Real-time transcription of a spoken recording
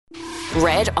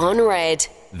Red on Red.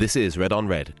 This is Red on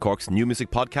Red, Cork's new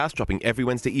music podcast, dropping every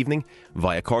Wednesday evening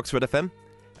via Cork's Red FM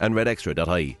and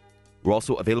redextra.ie. We're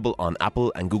also available on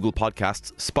Apple and Google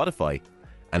Podcasts, Spotify,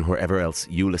 and wherever else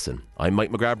you listen. I'm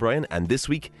Mike McGrath-Bryan, and this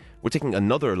week we're taking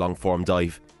another long-form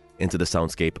dive into the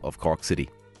soundscape of Cork City.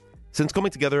 Since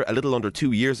coming together a little under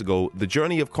 2 years ago, the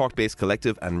journey of Cork-based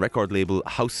collective and record label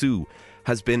Howsu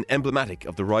has been emblematic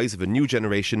of the rise of a new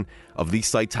generation of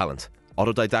Leeside talent.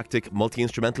 Autodidactic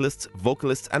multi-instrumentalists,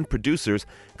 vocalists and producers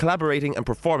collaborating and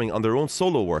performing on their own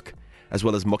solo work, as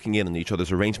well as mucking in on each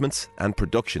other's arrangements and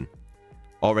production.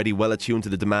 Already well attuned to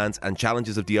the demands and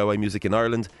challenges of DIY music in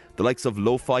Ireland, the likes of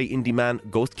lo-fi indie man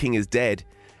Ghostking is Dead,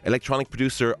 electronic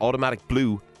producer Automatic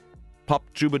Blue, pop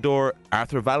troubadour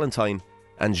Arthur Valentine,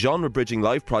 and genre-bridging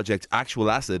live project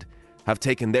Actualacid have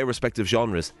taken their respective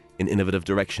genres in innovative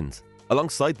directions.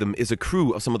 Alongside them is a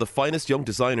crew of some of the finest young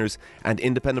designers and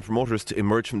independent promoters to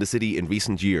emerge from the city in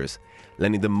recent years,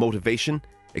 lending them motivation,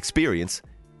 experience,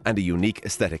 and a unique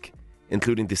aesthetic,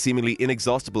 including the seemingly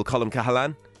inexhaustible Colm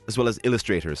Cahalan, as well as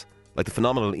illustrators like the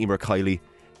phenomenal Emer Kiley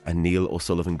and Neil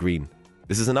O'Sullivan Green.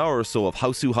 This is an hour or so of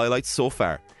Howsu highlights so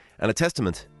far, and a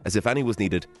testament, as if any was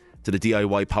needed, to the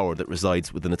DIY power that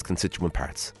resides within its constituent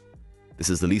parts. This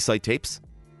is the Leeside Tapes,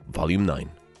 Volume 9.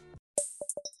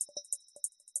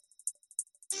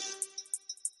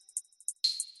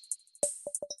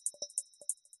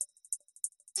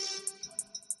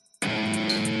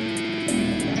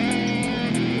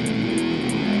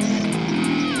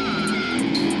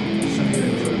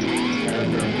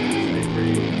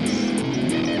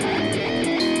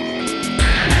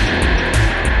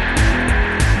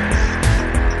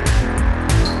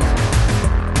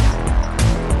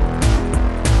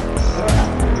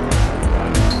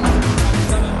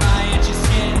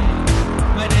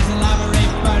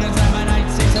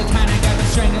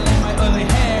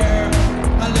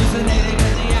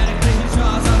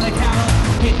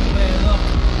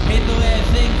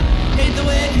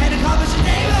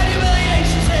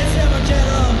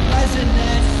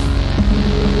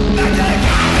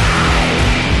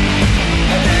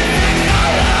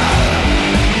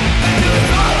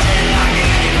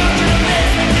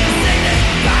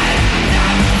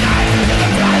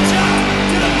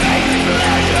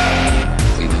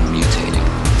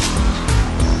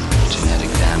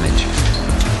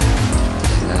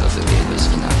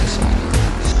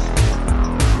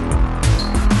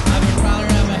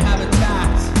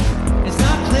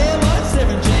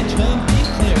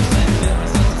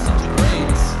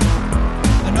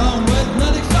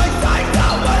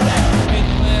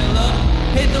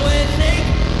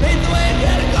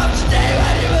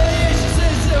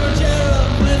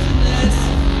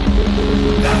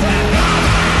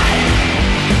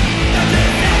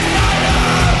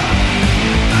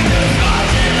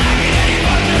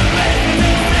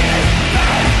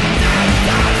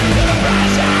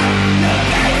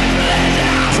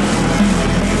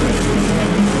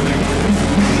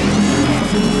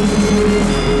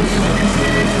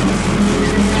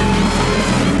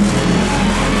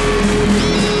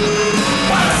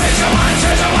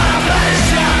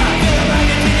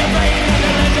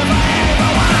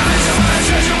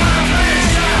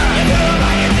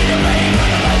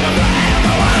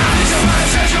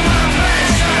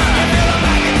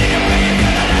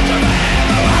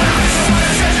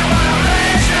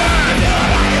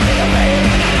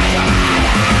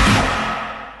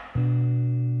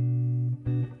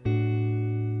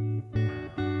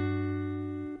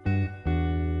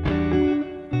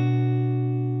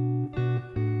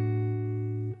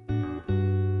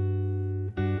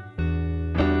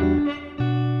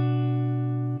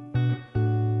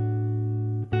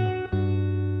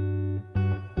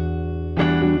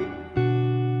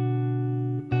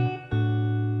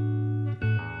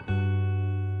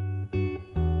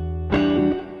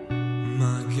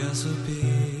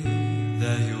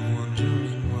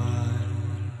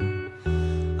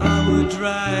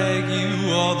 Drag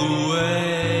you all the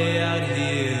way out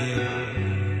here.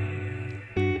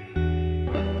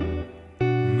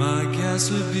 My guess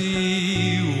would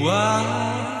be why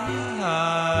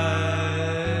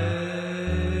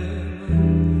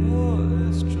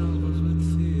voice trembles with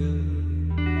fear.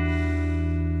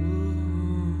 Ooh.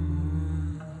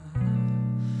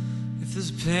 If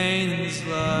there's pain in this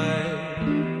life,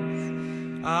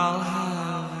 I'll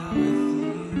have it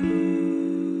with you.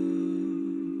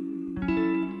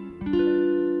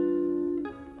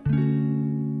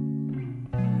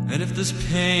 And if there's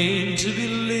pain to be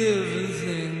lived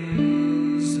and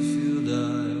things to feel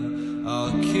die,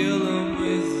 I'll kill them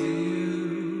with you.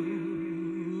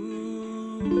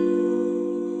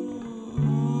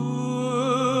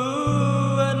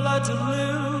 I'd like to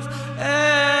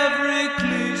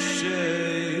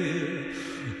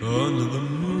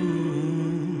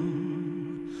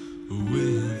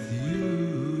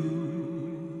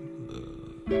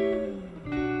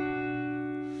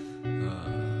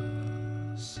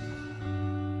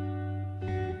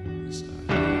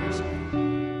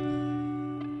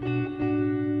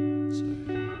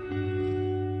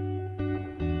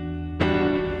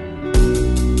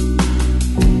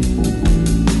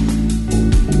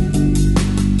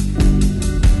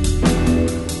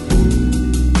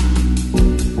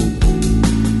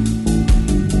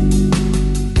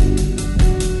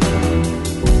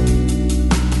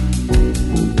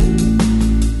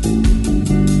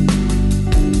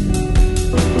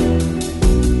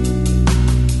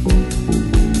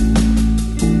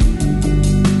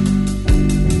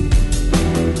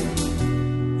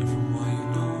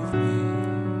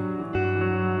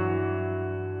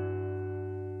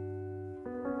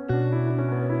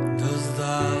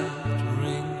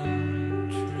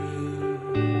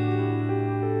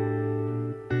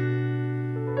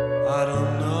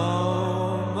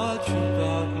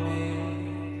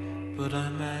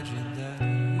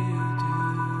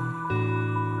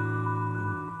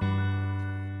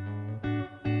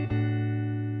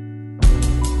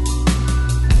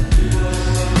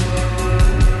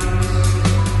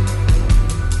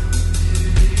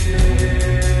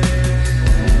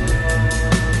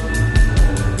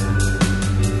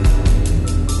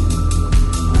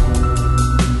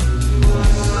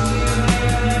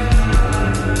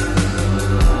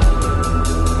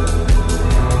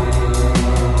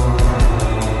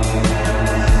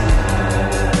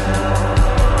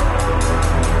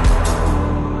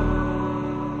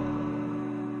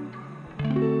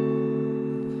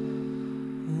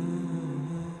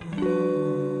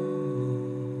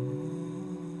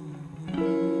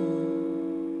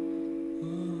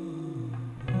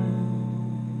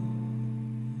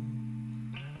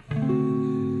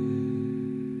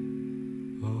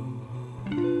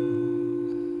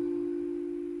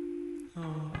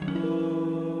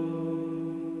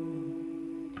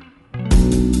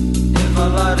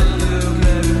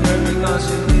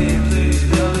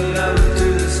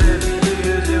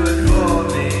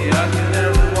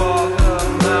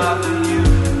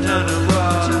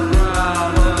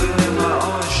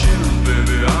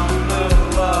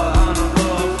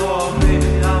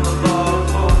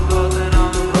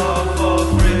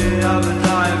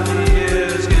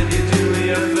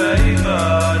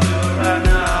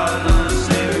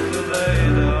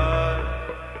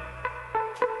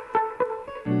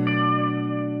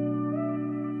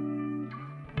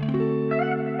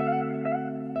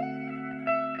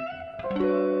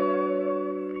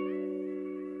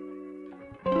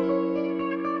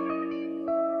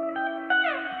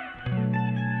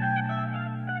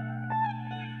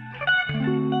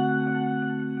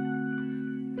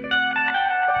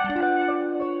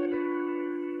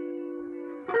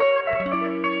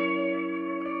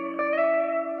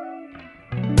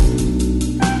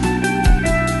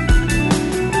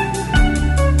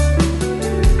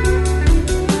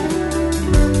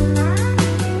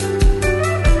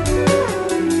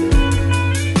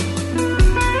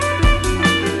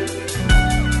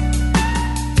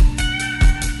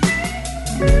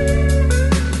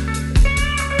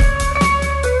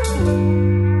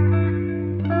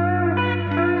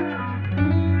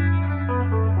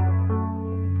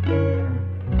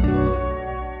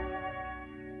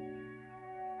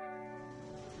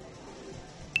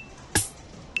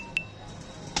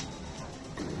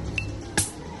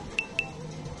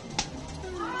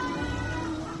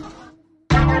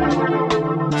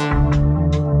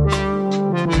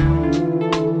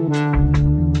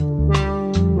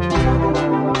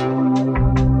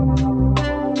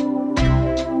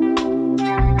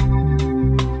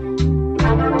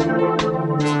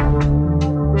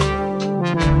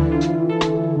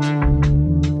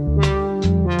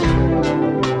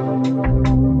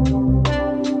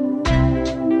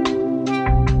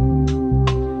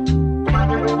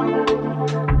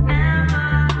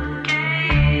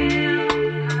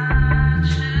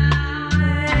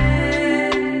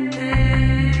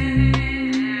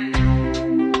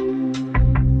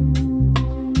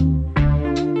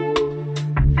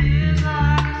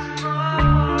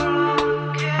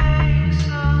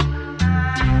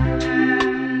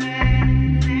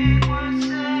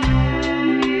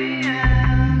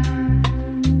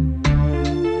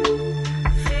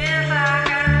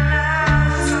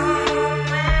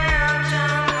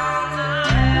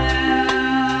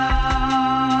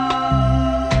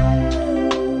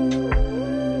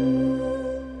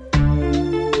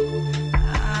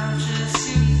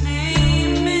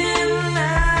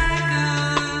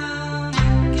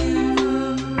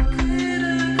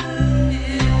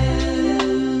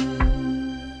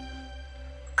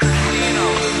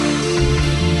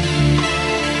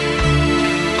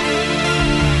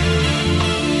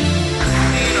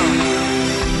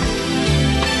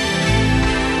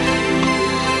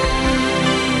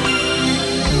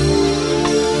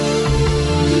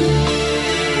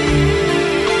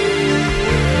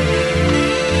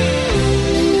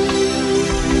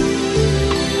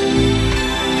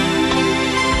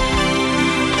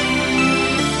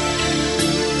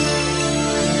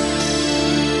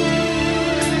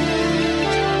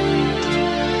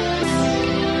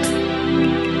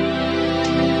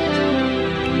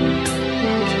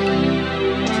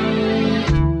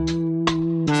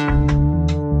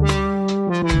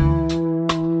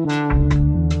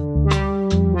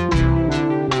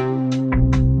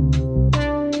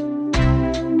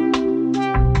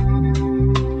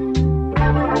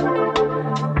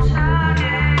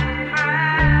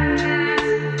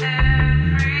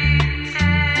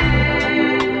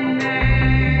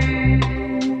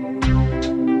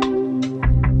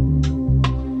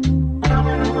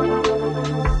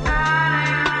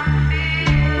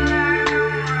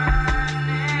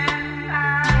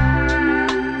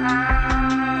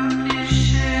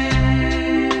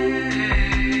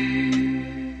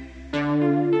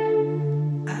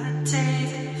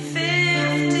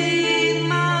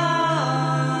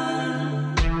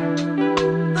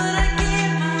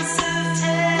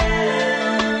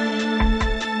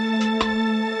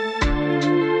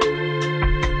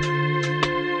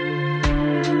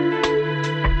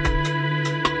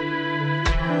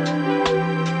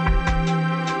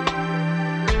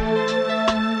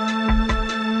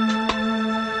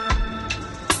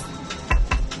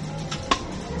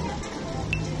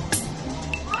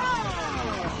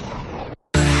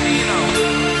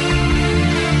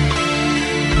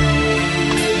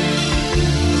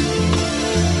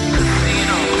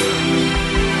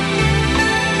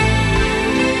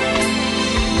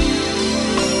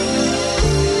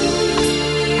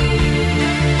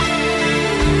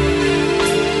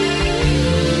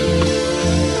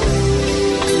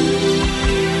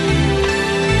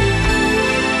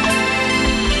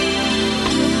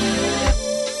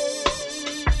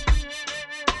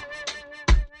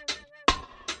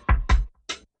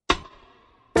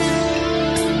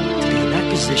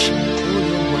position. All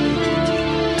your money guilty.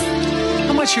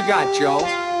 How much you got, Joe?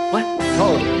 What?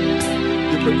 Total.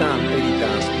 You put down 80,000.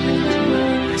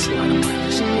 That's a lot of money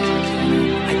for something like that.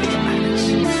 I think it matters.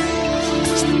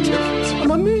 What's the difference?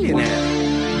 I'm a millionaire.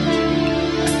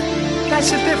 That's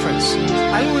the difference.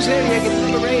 I lose 80, I get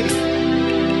another 80.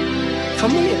 For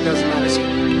me, it doesn't matter. See,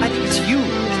 I think it's you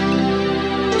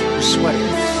who's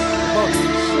sweating. Both of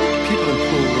us. People in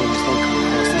pool rooms don't come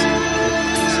across this kind of thing.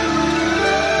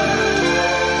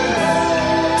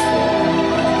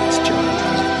 It's John.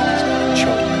 He's going to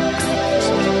choke.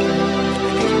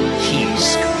 I think he's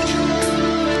going to choke.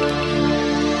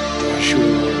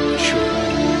 Sure.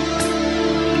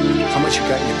 How much you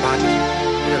got in your pocket?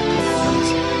 I got a couple of things.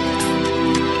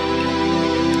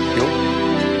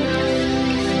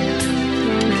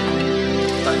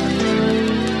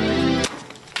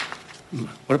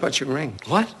 What about your ring?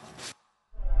 What?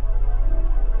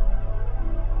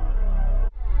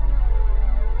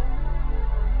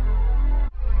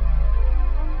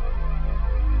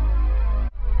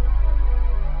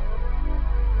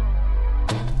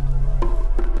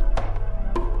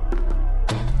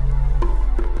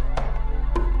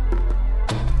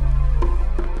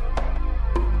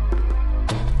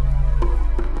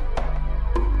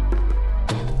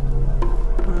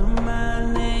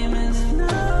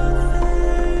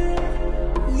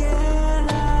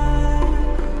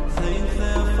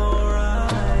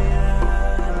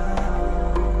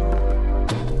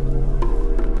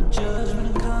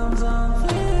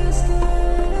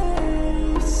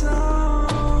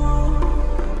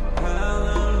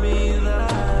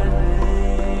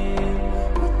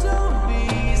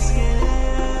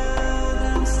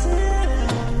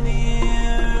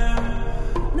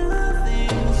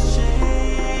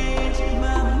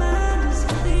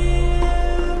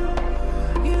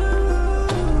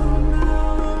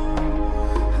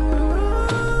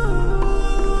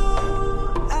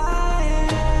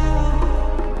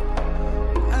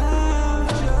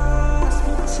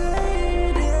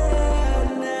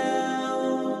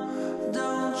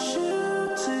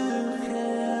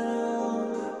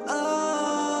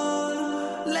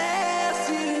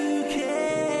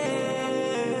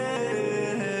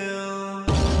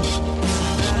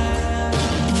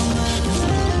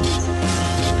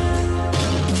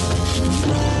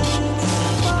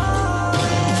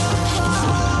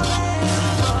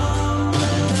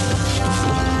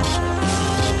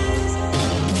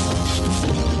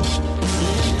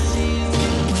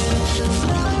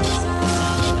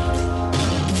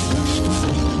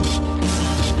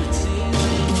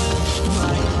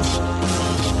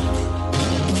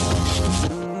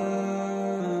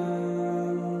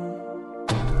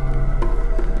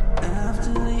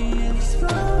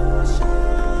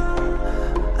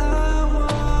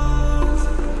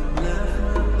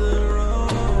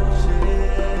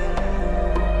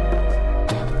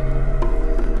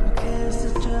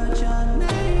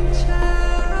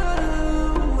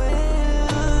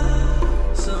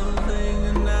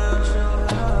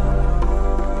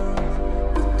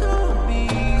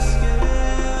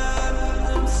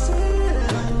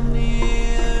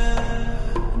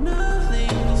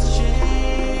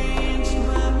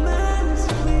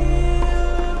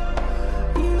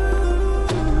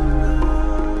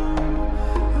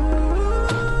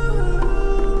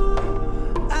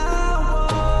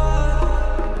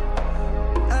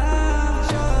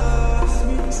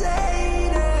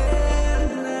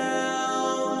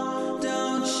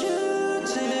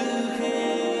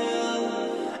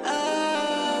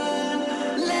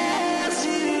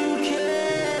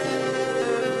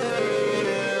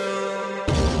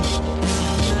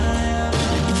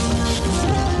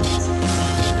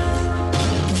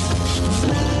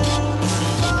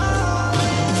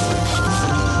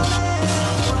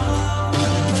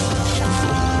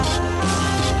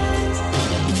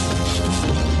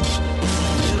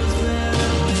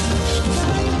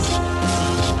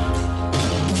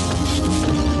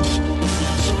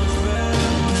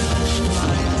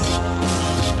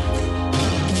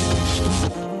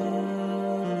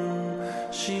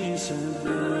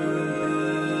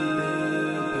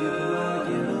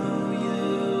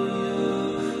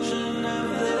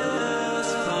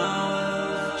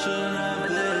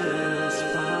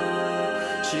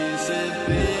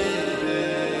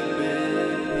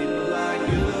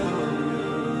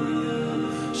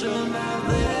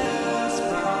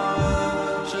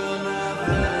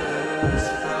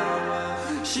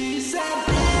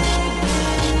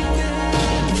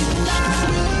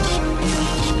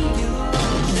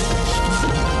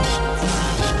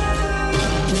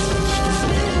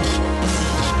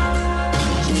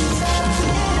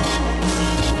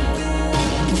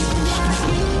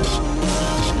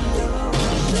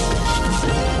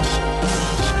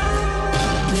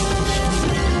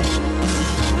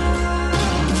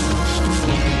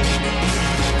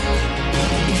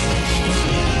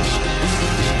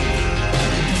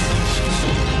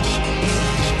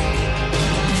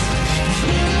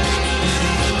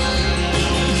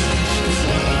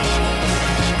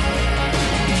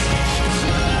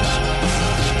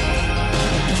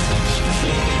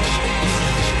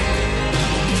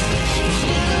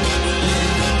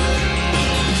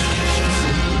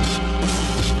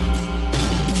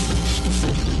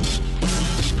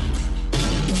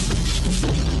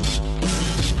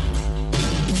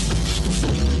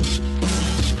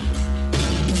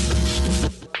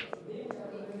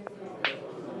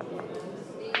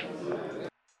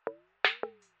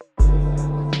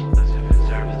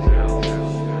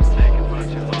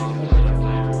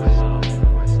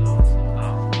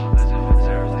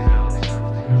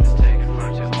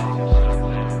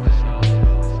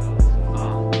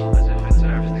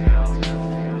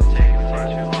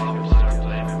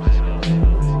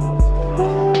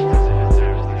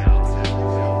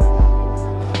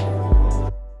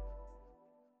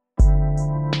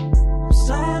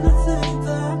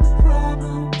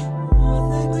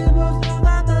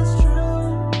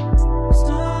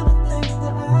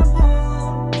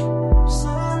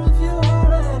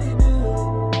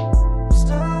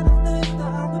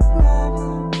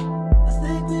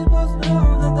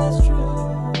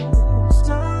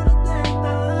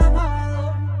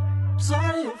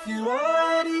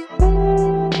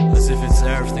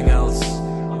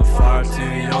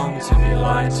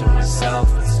 lying to myself,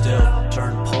 but still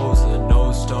turn pose in a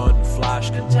nose stud and flash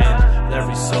content with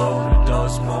every soul who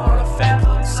does more offend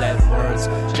unsaid words.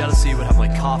 Jealousy would have my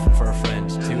coffin for a friend.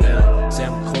 Too ill, say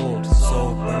I'm cold,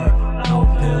 sober, no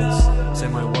pills. Say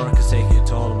my work is taking a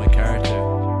toll on my character.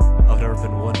 I've never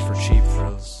been one for cheap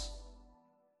thrills.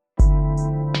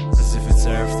 As if it's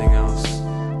everything else.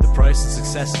 The price of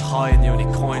success is high and the only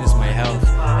coin is my health.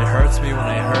 It hurts me when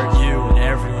I hurt you and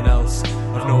everyone else.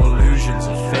 I've no illusions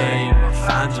of fame or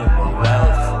fandom or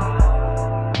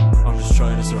wealth. I'm just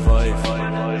trying to survive.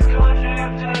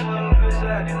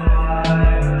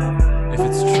 If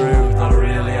it's true that I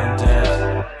really am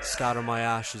dead, scatter my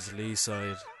ashes,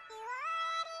 Leeside.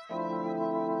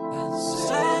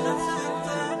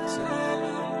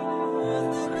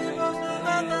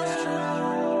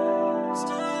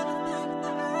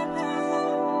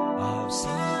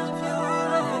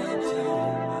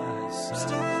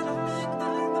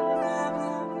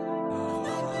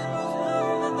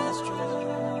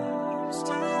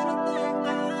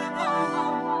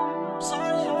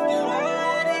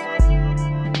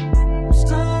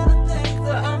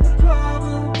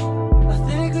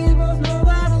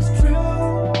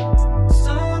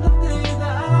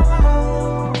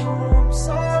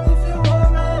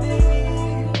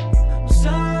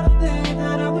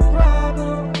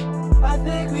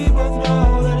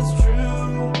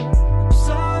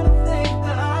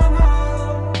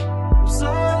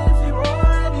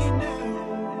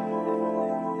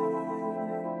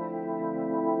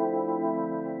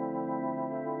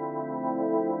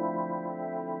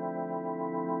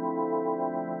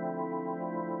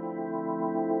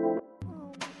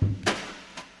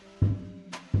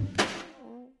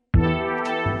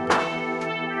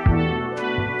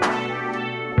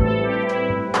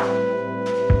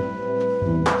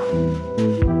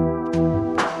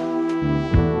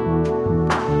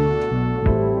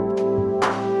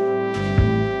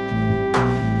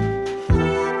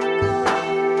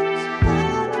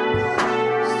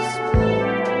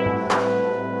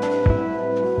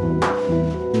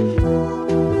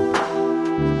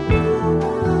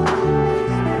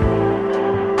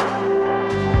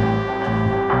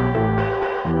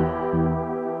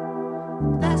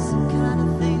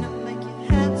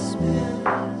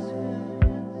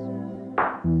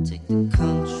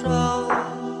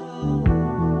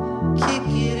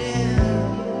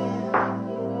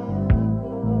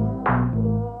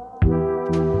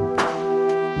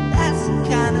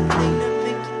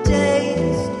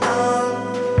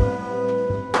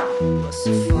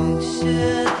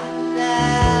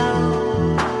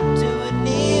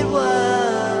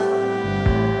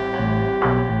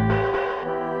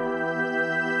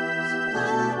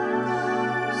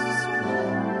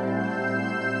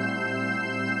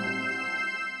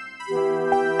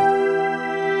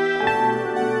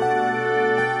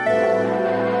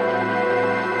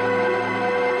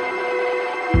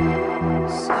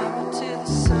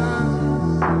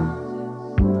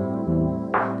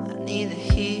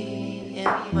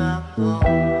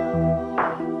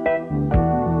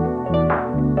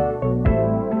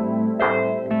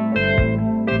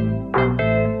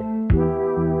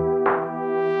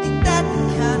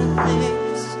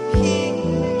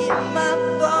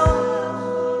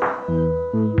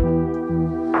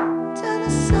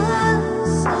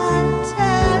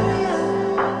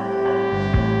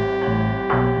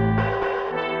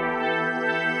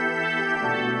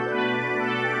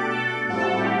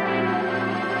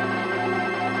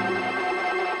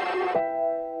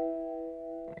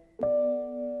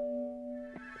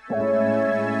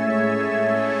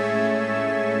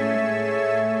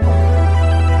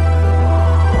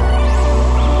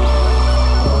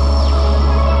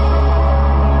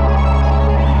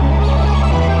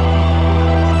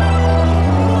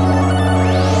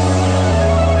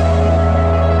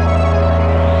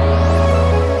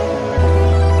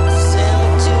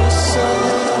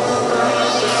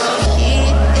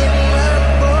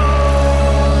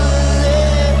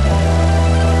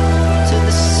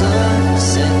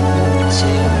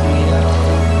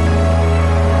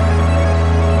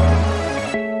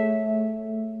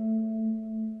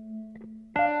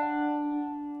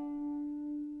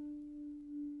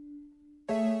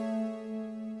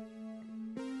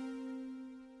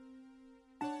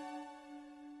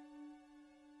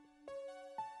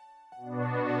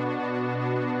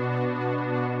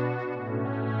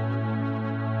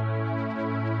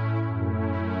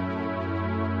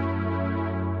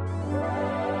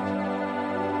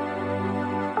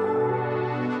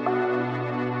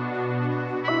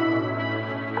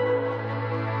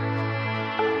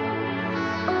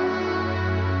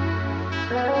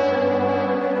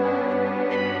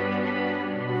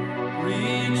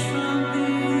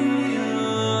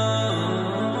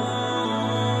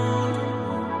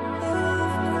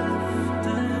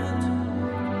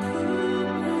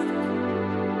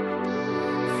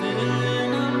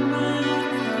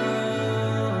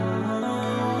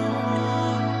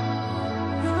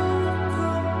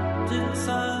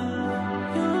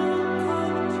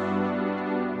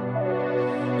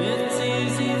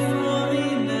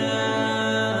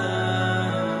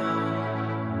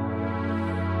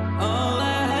 All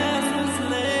I have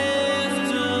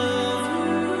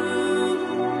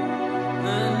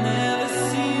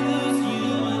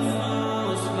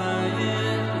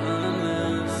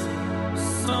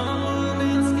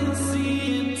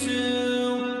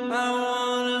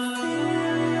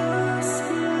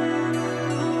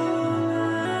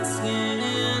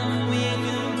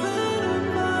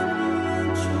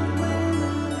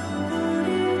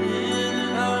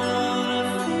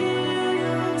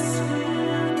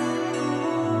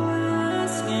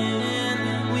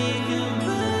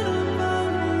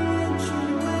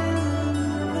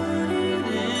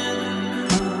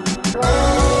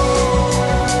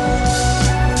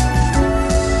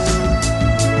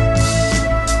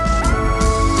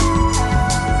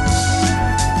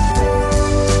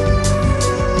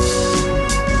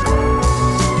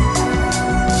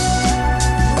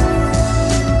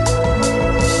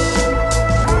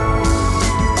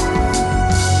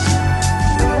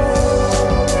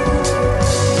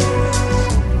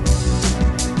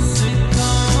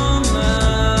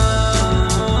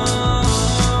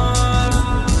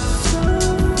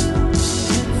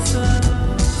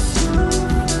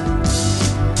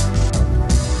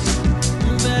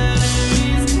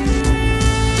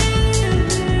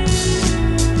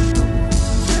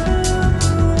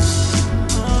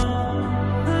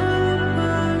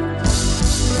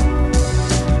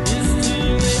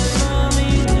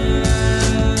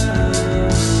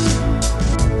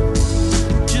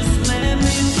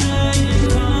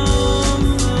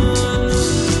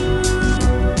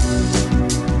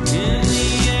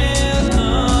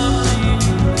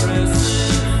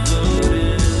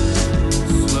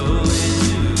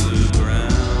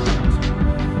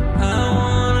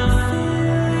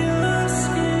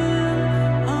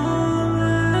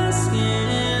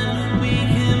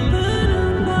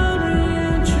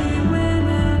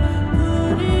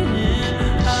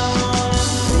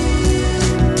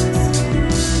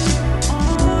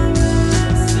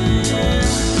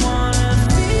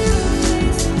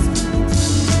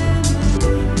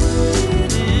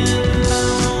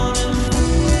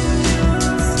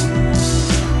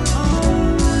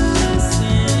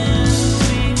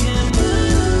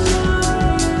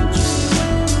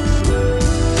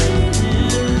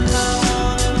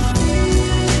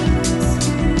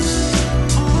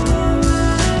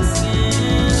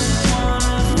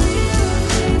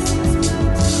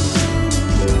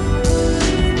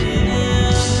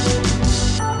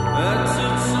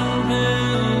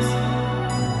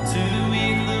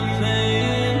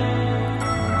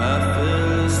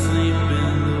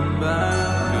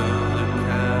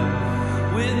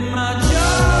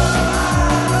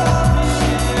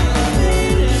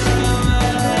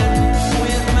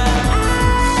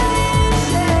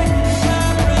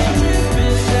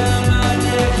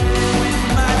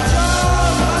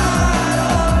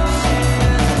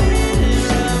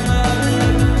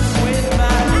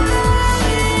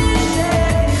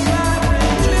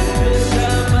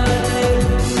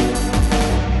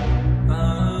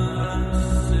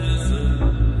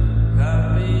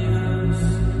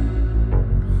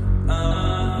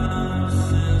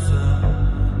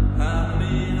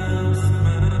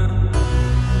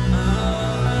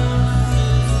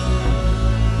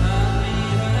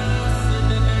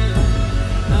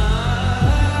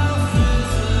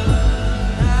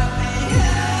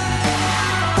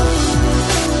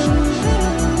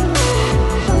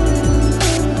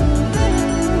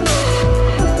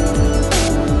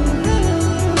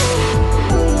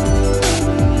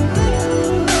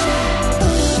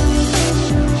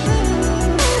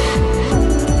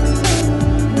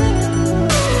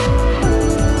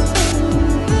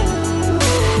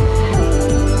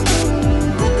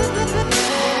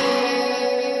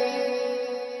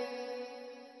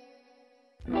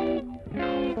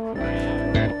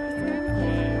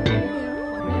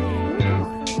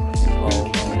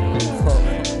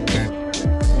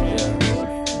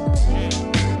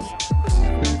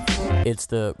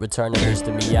the return of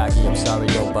Mr. Miyagi. I'm sorry,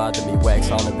 don't bother me. Wax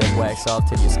on and then wax off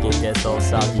till your skin gets all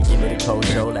soggy. Give me the cold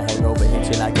shoulder, hangover,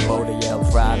 hit you like a boulder. Yeah, I'm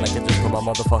fried like I just put my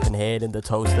motherfucking head in the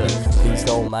toaster. Please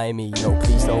don't mind me, you know,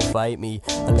 please don't fight me.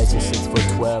 Unless you're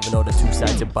 6'12" and all the two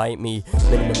sides to bite me.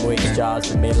 Minimum wage jobs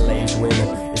for middle-aged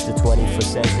women. It's the 21st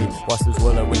century, what's this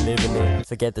world that we're living in?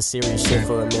 Forget the serious shit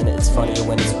for a minute. It's funnier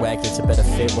when it's wacky, it's a better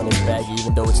fit when it's baggy.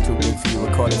 Even though it's too big for you,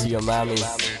 according to your mommy.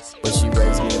 But she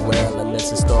raised me well, and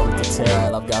it's a story to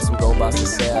tell. I've got some gold bars to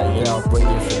sell, yeah, I'll bring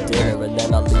you for dinner. And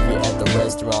then I'll leave you at the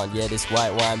restaurant. Yeah, this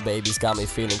white wine baby's got me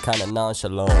feeling kinda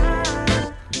nonchalant.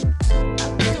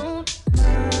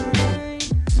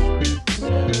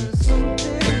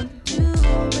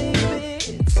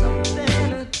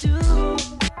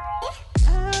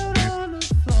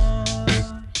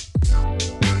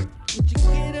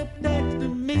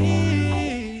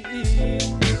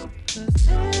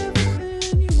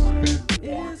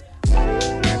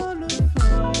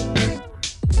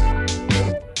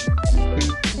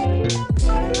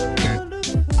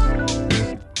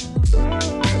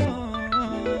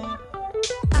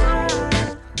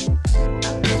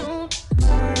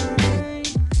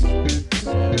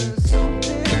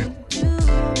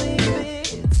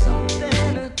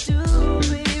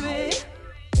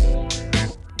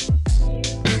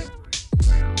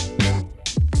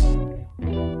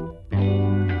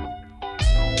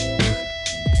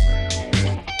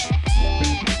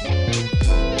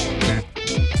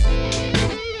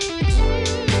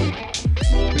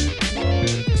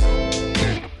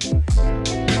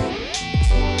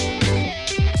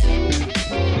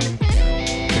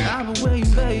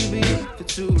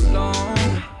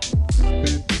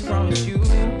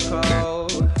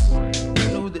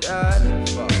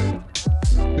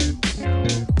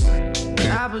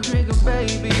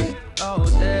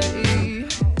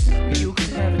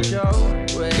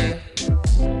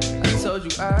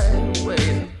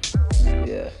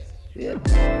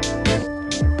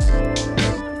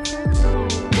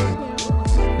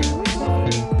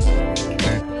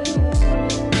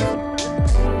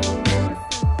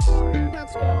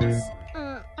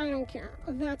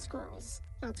 That's gross.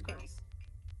 That's gross.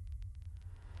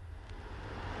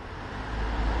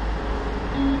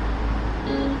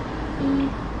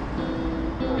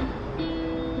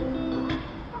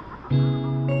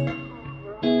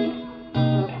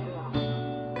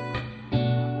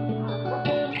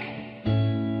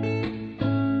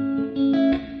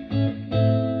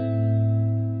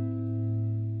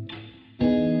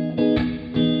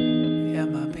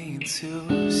 Am I being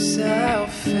too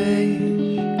selfish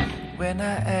when I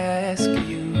ask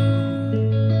you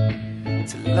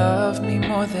to love me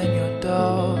more than your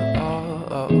dog?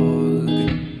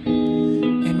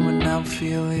 And when I'm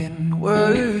feeling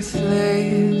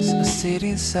worthless, I sit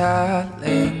in silence.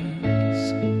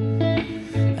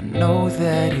 I know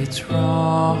that it's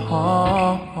wrong,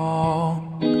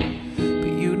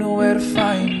 but you know where to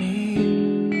find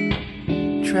me.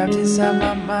 Trapped inside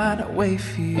my mind, I wait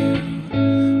for you.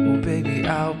 Oh baby,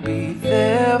 I'll be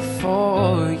there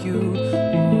for you.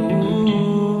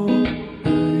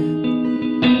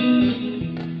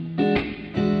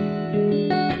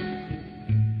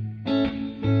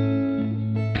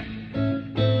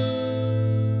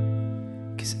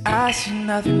 Cause I see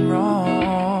nothing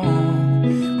wrong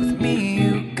with me and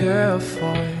you, girl,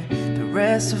 for the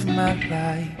rest of my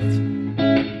life.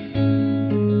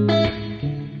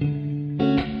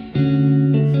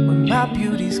 When my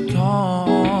beauty's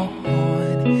gone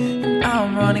and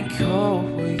I'm running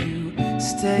cold, will you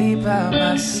stay by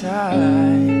my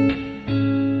side?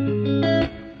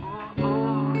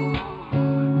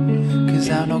 Cause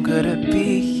I'm no good at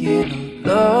being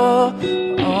alone.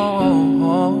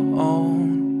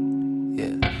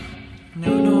 Yeah,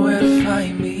 you know where to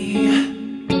find me.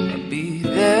 I'll be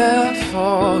there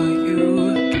for you.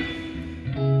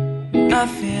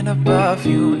 Nothing above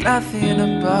you, nothing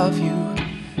above you.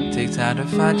 Take time to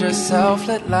find yourself,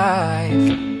 let life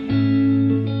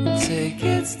take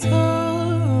its toll.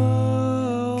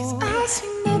 Cause I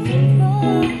see nothing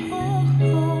wrong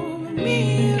with me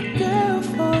and you, girl,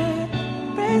 for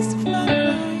the rest of my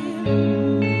life.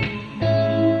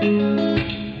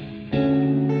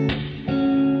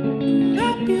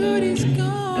 My beauty's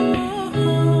gone,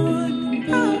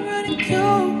 I'm running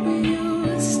cold with you.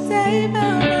 Stay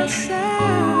by my side.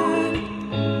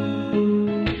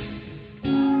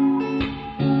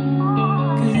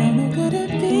 Cause I'm no good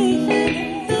at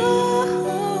being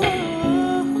alone.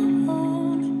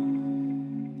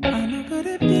 I'm no good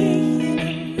at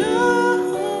being alone.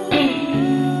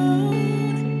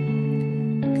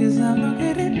 Cause I'm no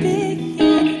good at being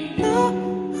alone.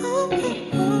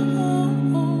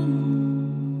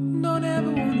 Don't ever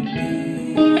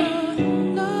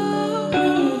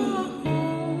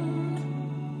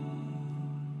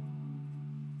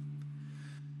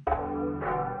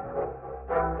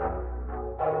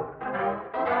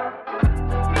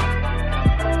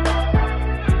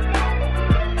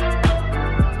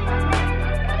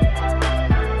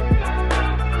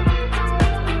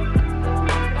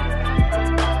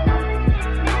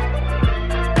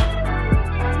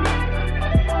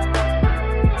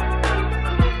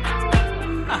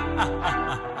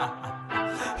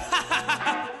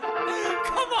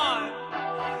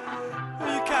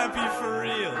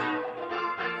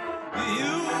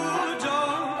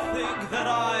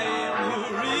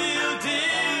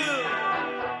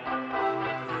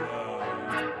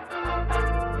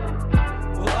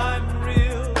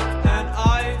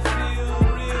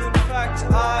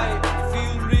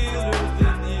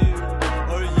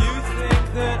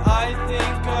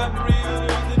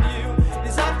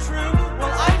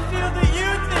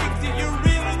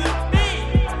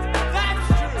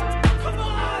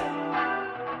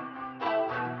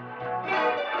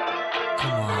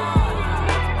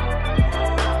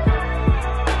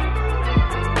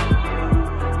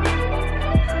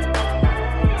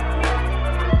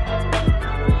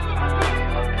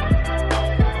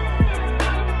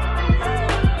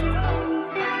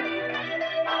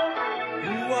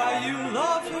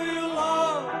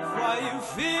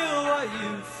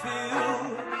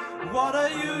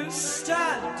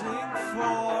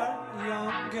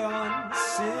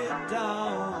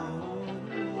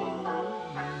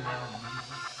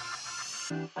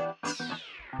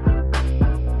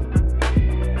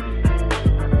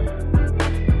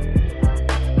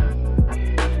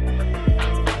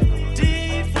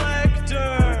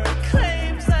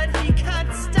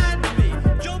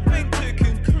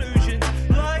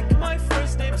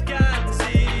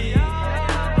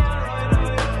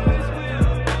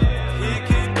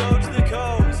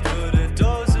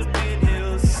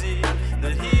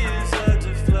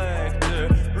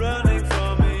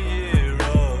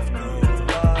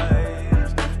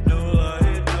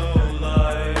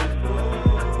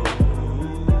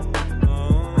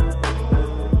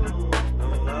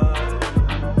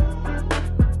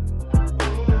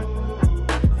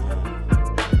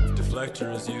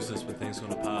picture is useless when things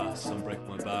gonna pass. Some break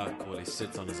my back while he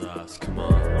sits on his ass. Come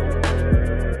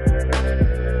on.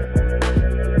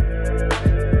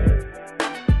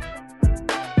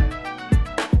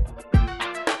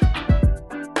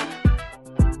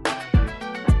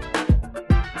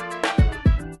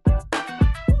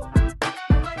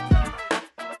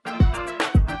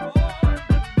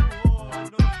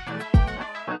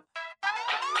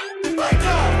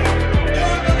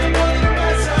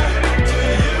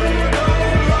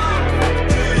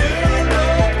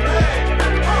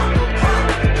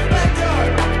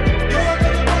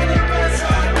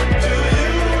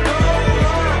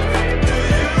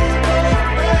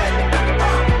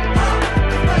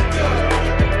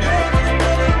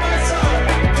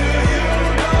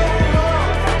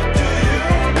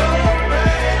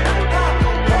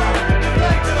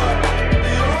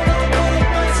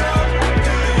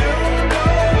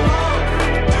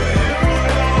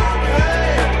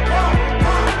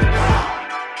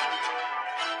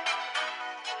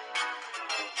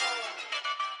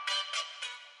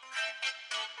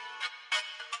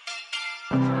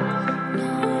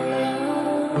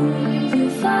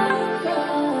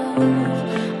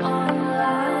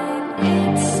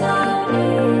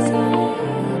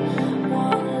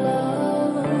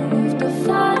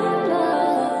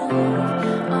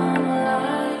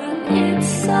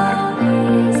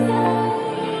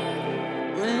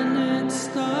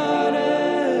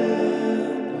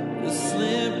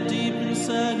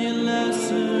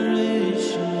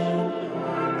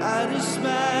 I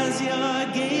despise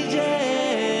your gauges,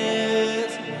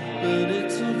 but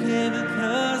it's okay.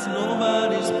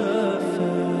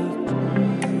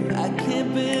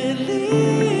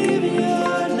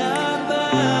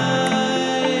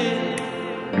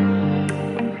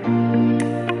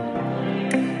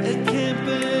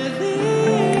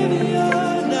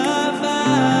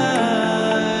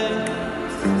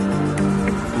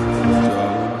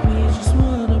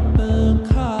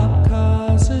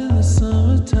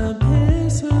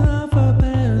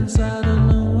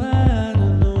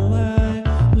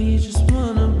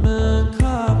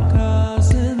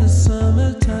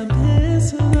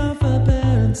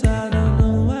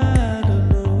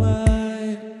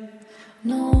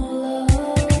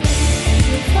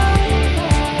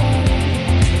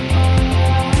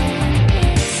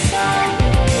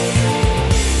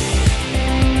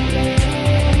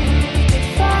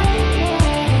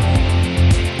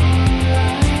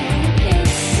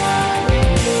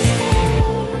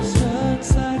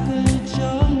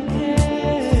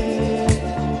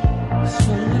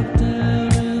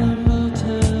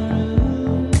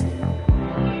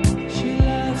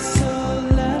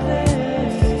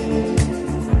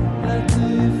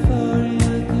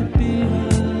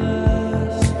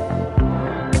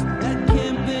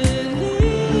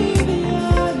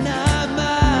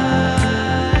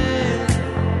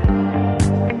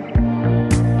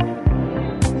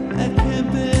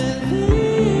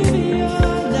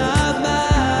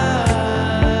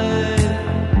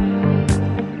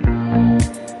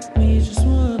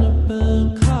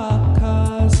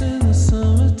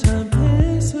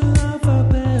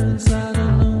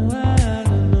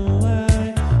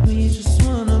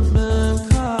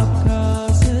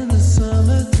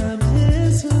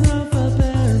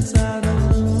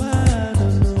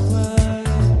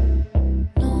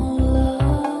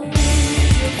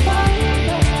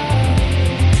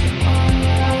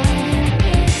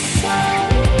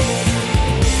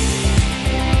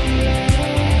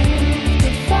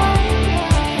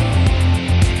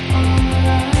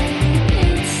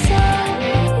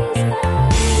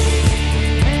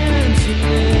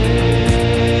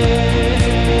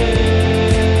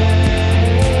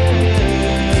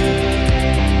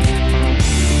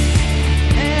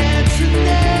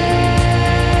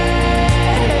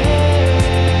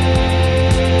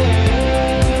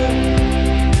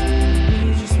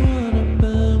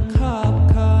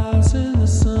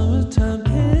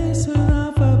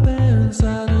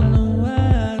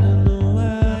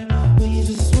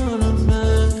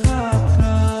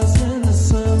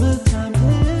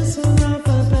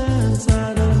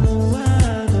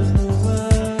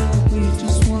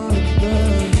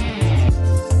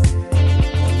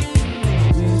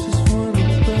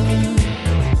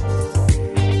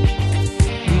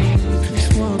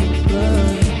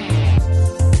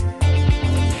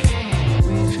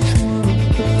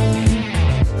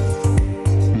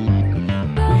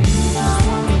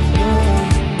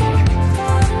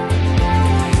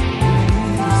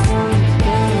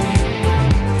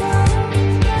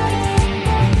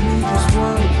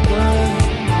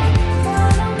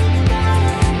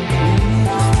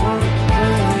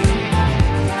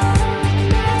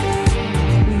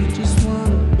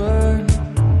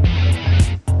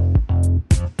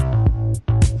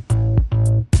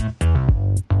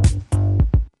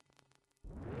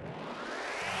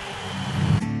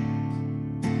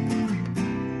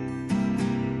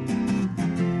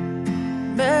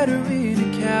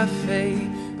 fate.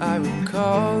 I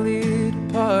recall it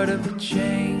part of a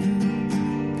chain.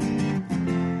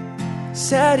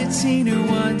 Said I'd seen her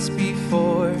once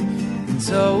before and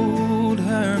told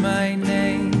her my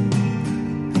name.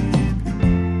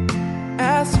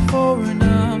 Asked for a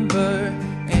number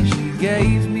and she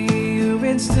gave me her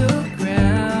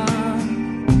Instagram.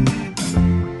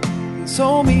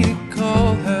 Told me to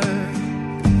call her.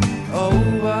 Oh,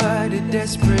 what a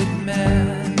desperate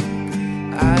man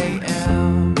I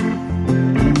am.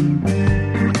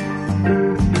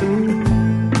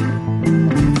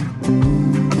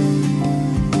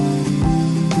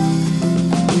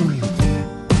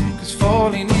 'Cause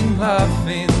falling in love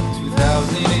in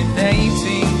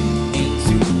 2018 ain't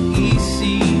too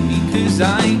easy, because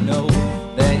I know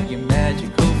that your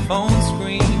magical phone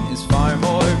screen is far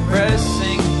more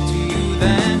pressing to you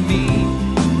than me.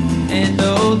 And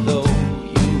although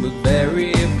you look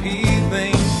very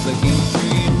appealing, looking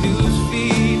through your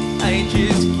newsfeed, I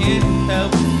just can't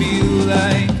help but feel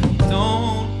like I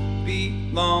don't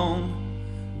belong.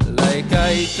 Like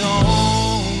I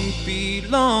don't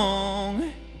belong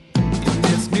in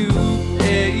this new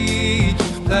age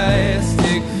of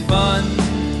plastic fun.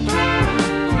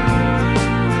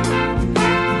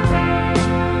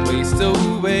 Waste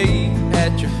away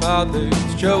at your father's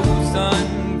chosen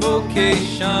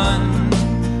vocation.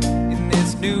 In this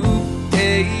new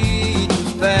age of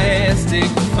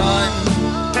plastic fun,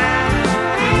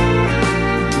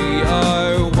 we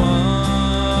are one,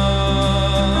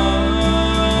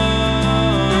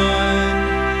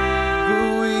 but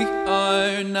we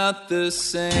are not the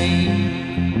same.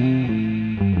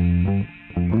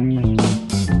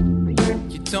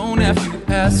 You don't have to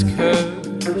ask her,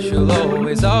 she'll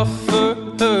always offer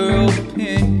her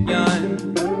opinion.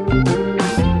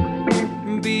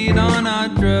 Beat on our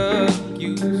drug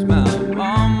use, my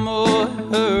mom or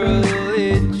her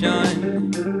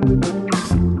religion.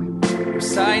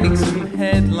 Reciting some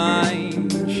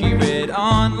headlines she read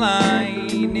online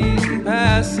in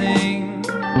passing.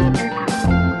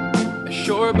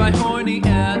 Assured by horny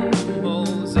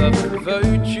animals of her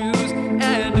virtues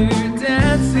and her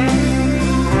dancing.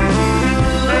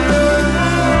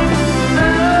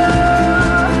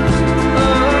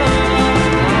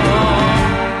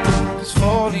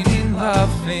 Falling in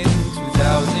love in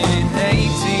 2018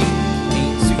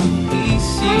 ain't too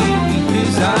easy,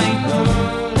 because I know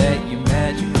that your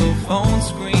magical phone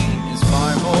screen is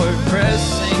far more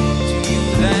pressing to you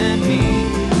than me.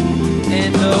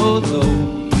 And although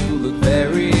you look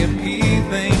very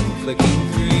appealing, flicking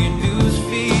through your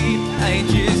newsfeed, I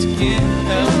just can't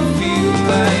help but feel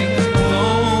like I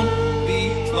don't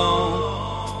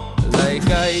belong. Like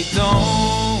I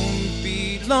don't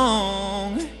belong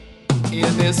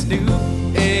in this new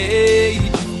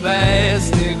age of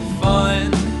plastic fun.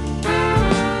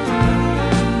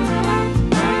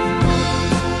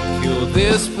 Kill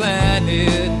this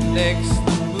planet, next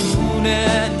the moon,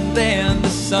 and then the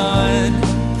sun.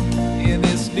 In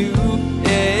this new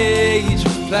age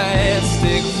of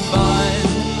plastic fun,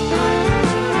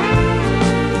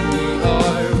 we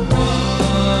are one.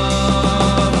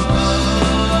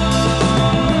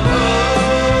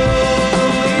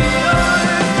 We are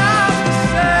not the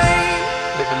same.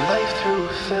 Living life through a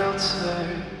filter,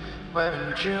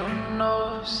 wearing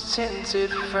Juno's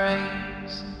tinted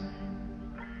frames,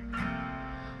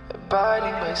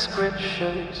 abiding by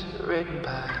scriptures written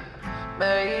by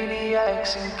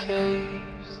maniacs in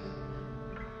caves.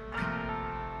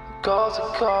 Gods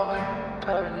are calling,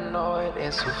 paranoid,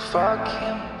 and so fuck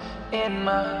him in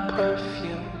my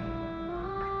perfume.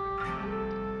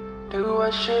 Knew I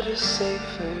should have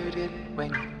savored it when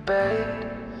you begged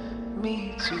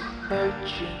me to hurt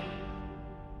you.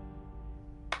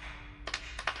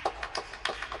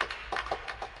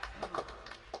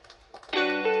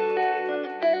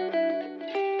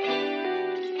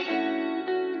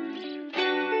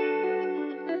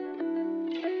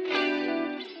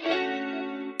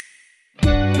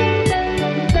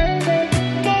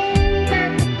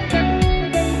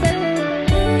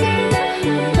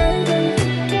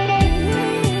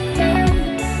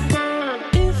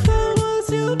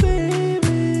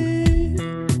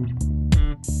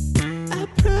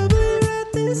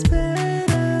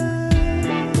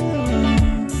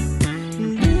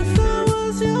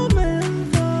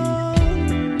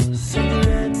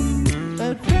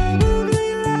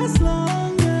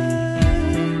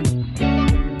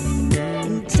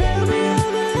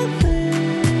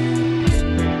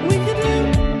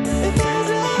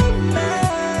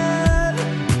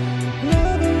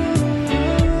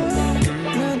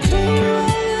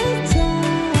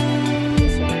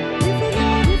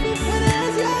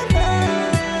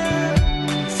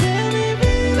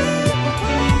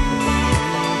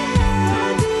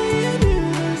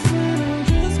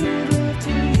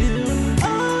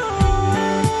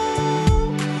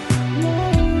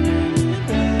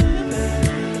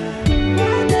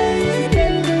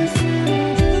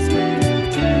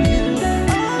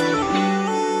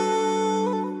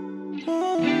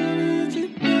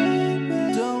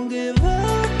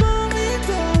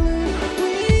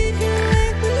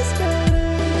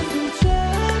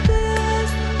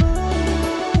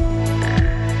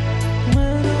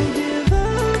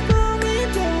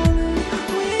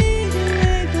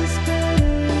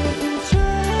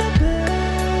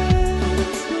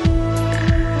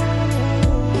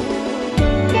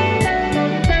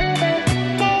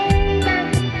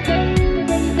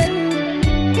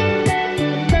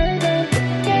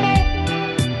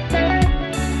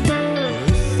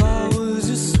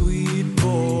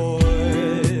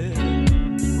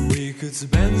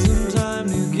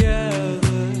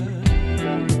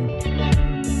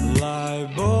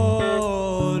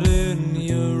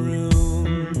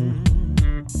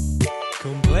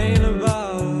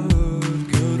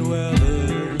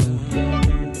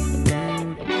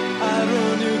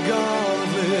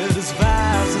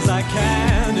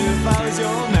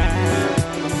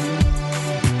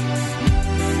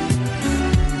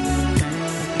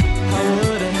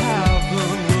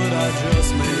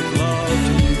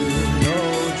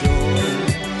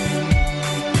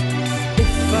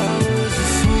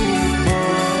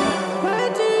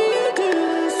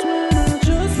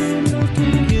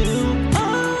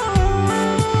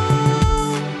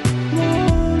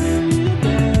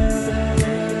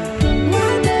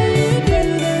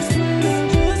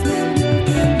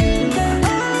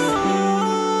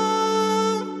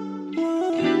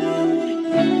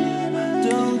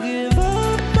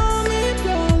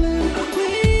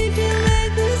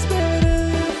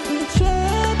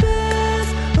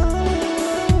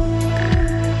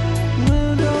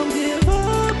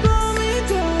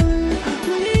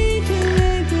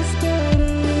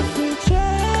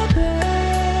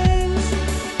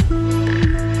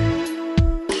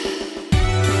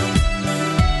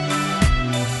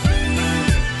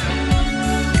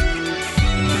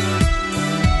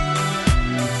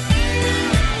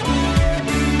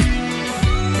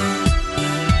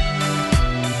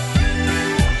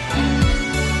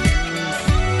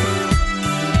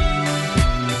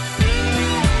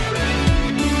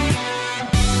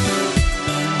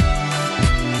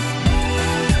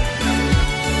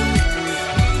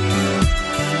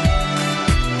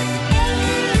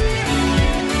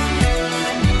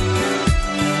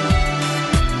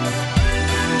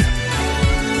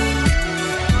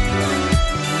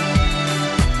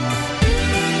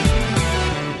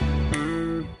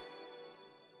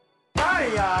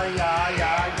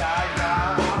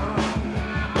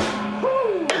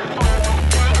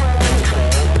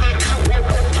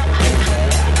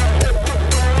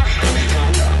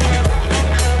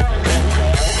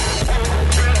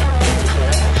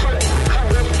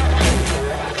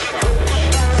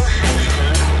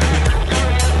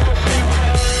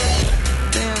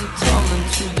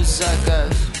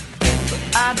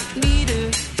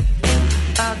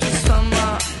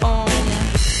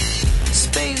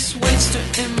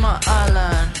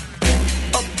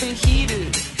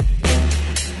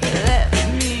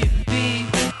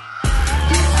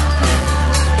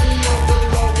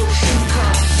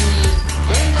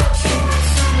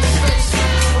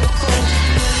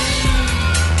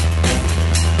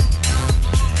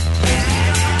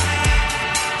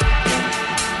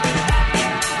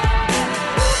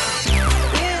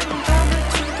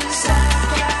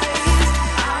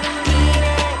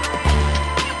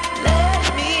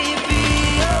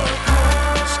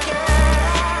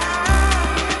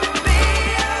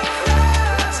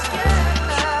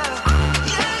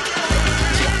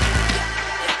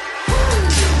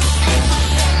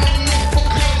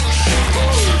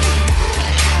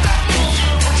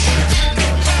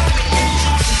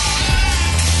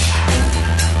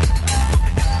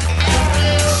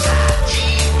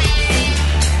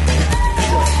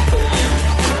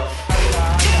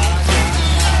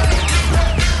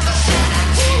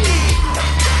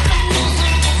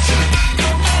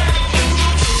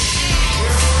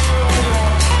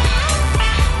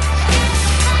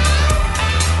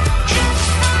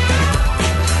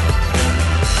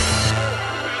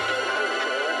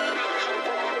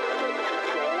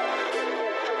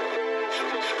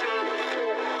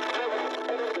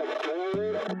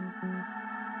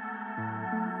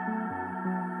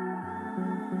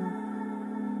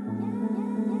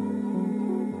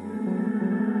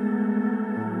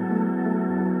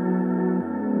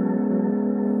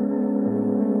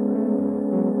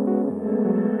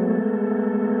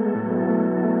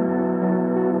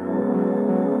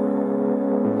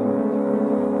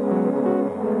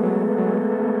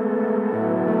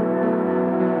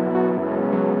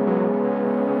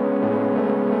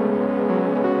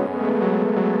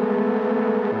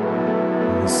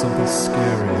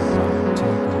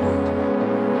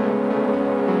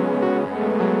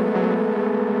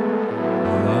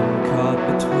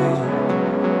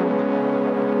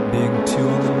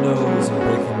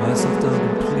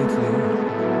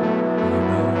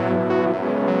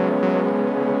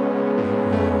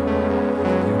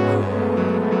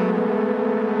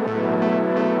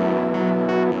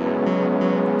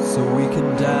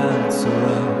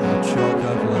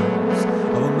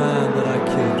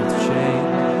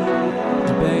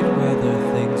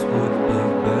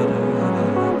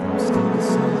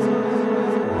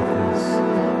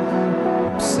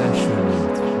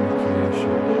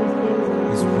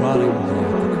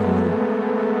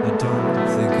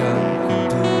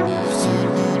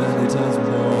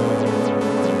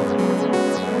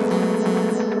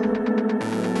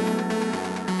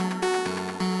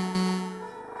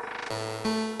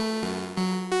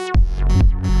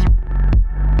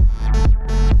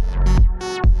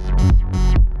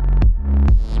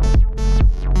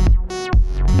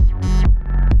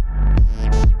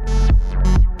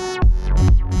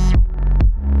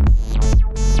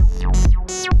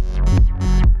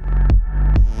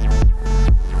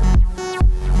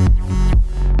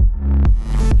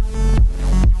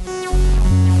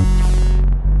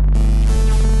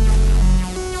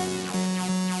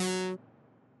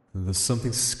 There's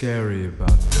something scary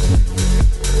about it.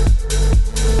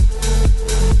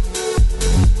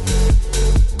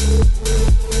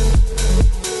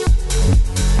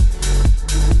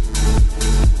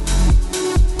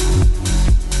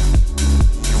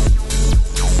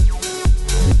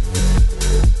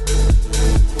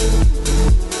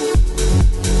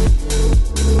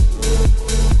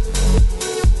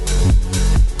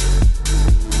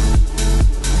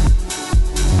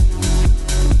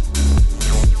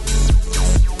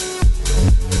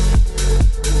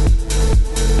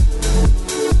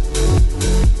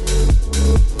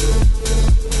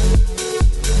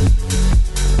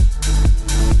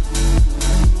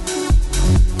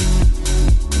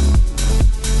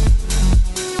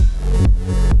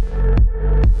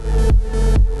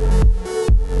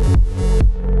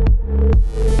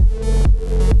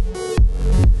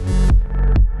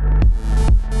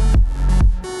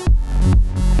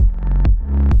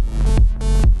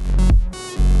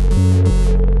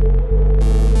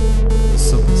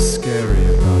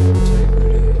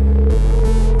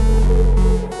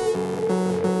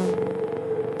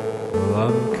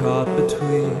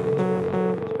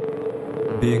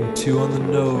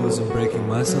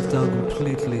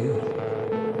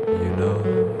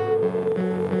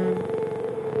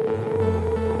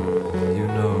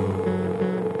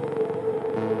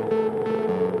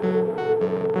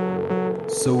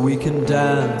 So we can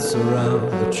dance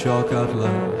around the chalk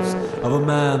outlines of a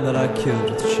man that I killed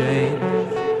with change.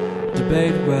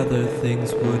 Debate whether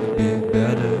things would be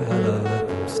better had I let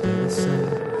them stay the same.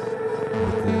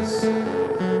 But this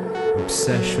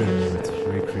obsession with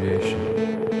recreation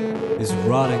is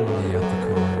rotting me at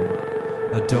the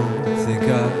core. I don't think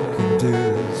I can do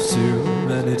this too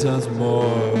many times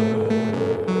more.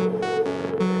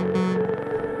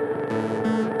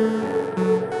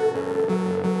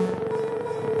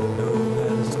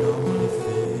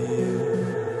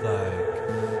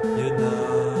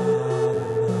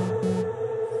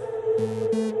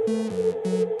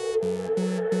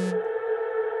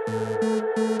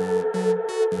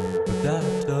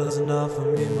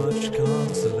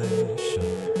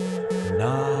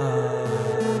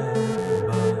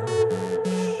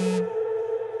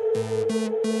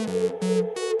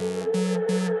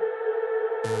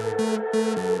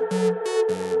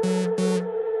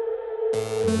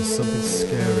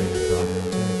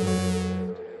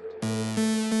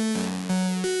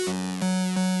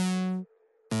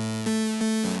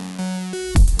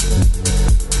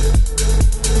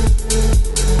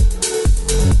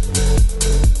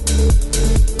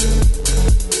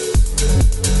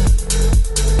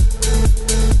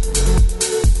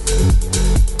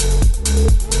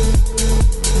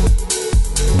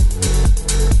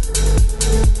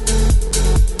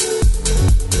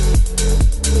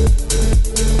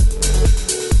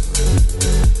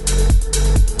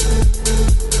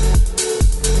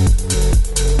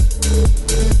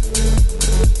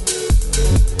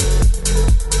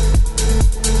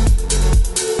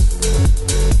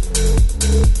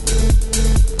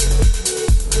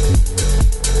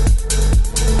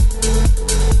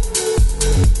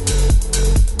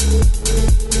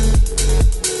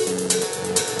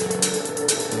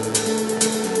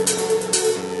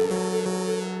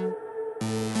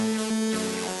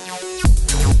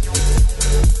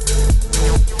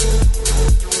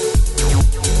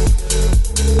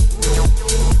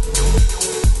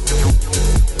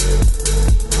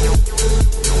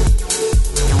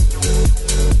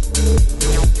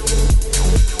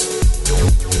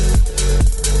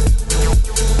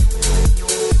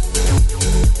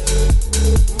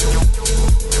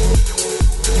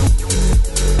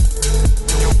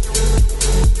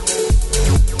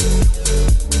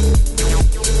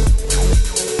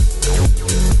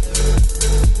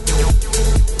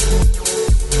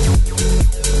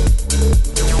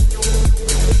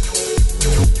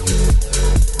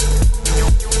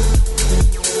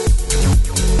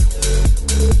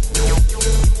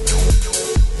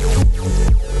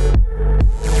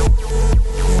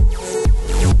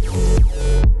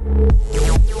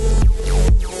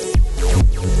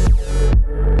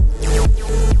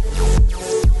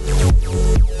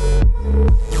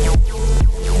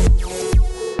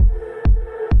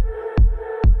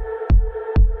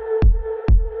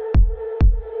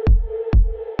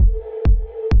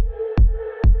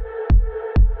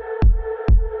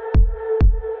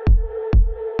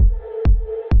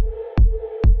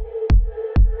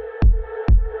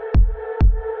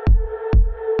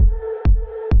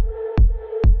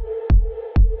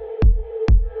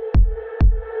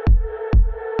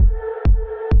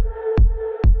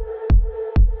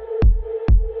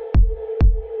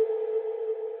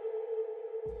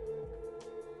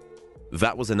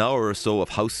 That was an hour or so of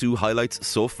House Sue highlights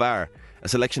so far, a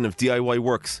selection of DIY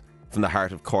works from the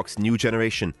heart of Cork's new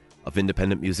generation of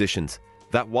independent musicians.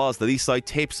 That was the Leeside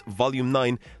Tapes Volume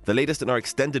 9, the latest in our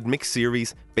extended mix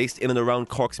series based in and around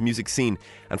Cork's music scene.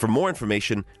 And for more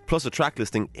information, plus a track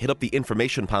listing, hit up the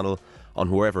information panel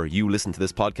on wherever you listen to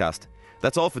this podcast.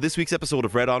 That's all for this week's episode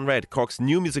of Red on Red, Cork's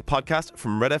new music podcast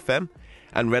from Red FM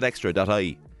and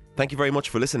redextra.ie. Thank you very much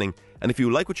for listening, and if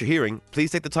you like what you're hearing, please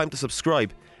take the time to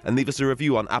subscribe and leave us a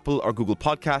review on Apple or Google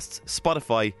Podcasts,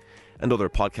 Spotify, and other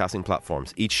podcasting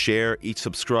platforms. Each share, each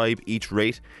subscribe, each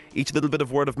rate, each little bit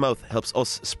of word of mouth helps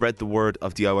us spread the word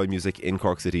of DIY music in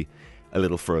Cork City a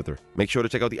little further. Make sure to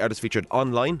check out the artists featured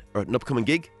online or at an upcoming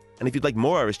gig, and if you'd like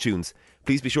more Irish tunes,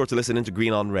 please be sure to listen into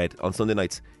Green on Red on Sunday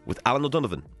nights with Alan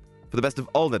O'Donovan for the best of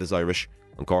all that is Irish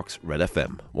on Cork's Red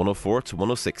FM 104 to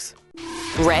 106.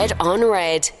 Red on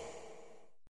Red.